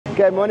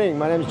Okay, morning.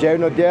 My name is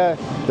Jarrett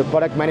Naud'e, the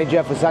product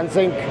manager for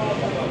Sunsynk.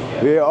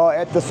 We are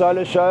at the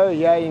solar show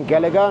here in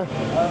Gallagher.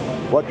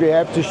 What we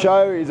have to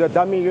show is a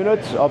dummy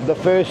unit of the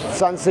first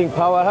Sunsynk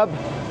Powerhub.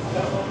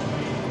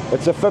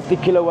 It's a 50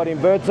 kilowatt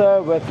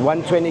inverter with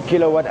 120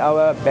 kilowatt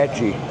hour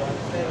battery.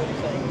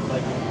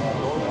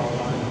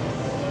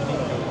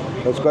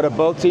 It's got a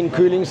built-in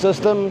cooling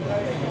system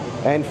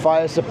and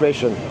fire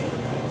suppression.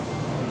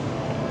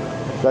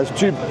 There's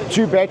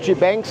two battery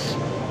banks,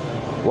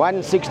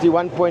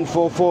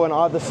 161.44 on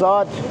either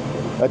side.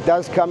 It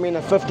does come in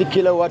a 50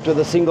 kilowatt with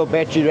a single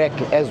battery rack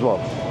as well.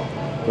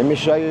 Let me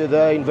show you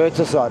the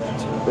inverter side.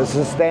 This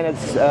is standard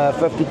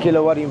 50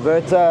 kilowatt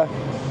inverter,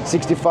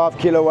 65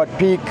 kilowatt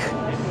peak.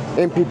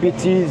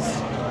 MPPTs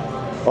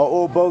are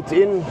all built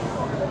in.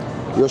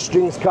 Your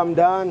strings come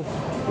down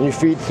and you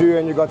feed through,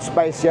 and you've got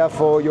space here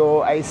for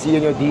your AC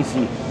and your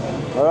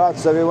DC. Alright,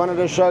 so we wanted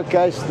to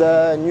showcase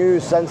the new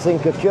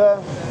Sunsynk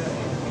Acure.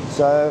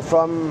 So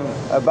from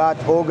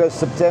about August,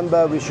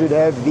 September, we should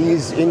have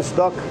these in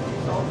stock.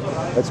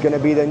 It's going to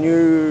be the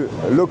new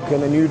look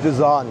and a new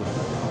design.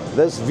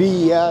 This V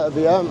here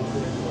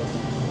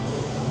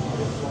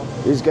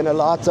is going to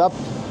light up,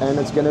 and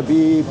it's going to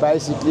be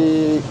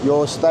basically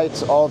your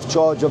state of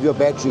charge of your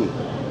battery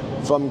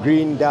from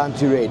green down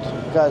to red.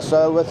 Okay,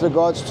 so with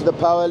regards to the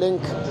power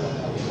link,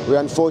 we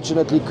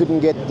unfortunately couldn't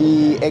get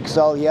the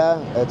XL here.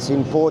 It's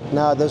in port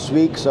now this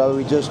week, so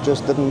we just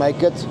didn't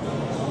make it.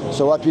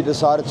 So what we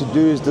decided to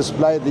do is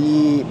display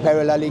the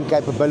paralleling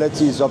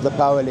capabilities of the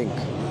power link.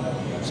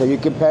 So you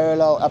can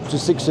parallel up to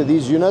 6 of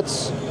these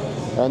units,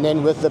 and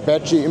then with the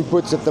battery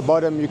inputs at the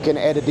bottom, you can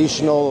add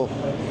additional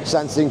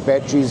Sunsynk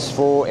batteries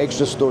for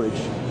extra storage.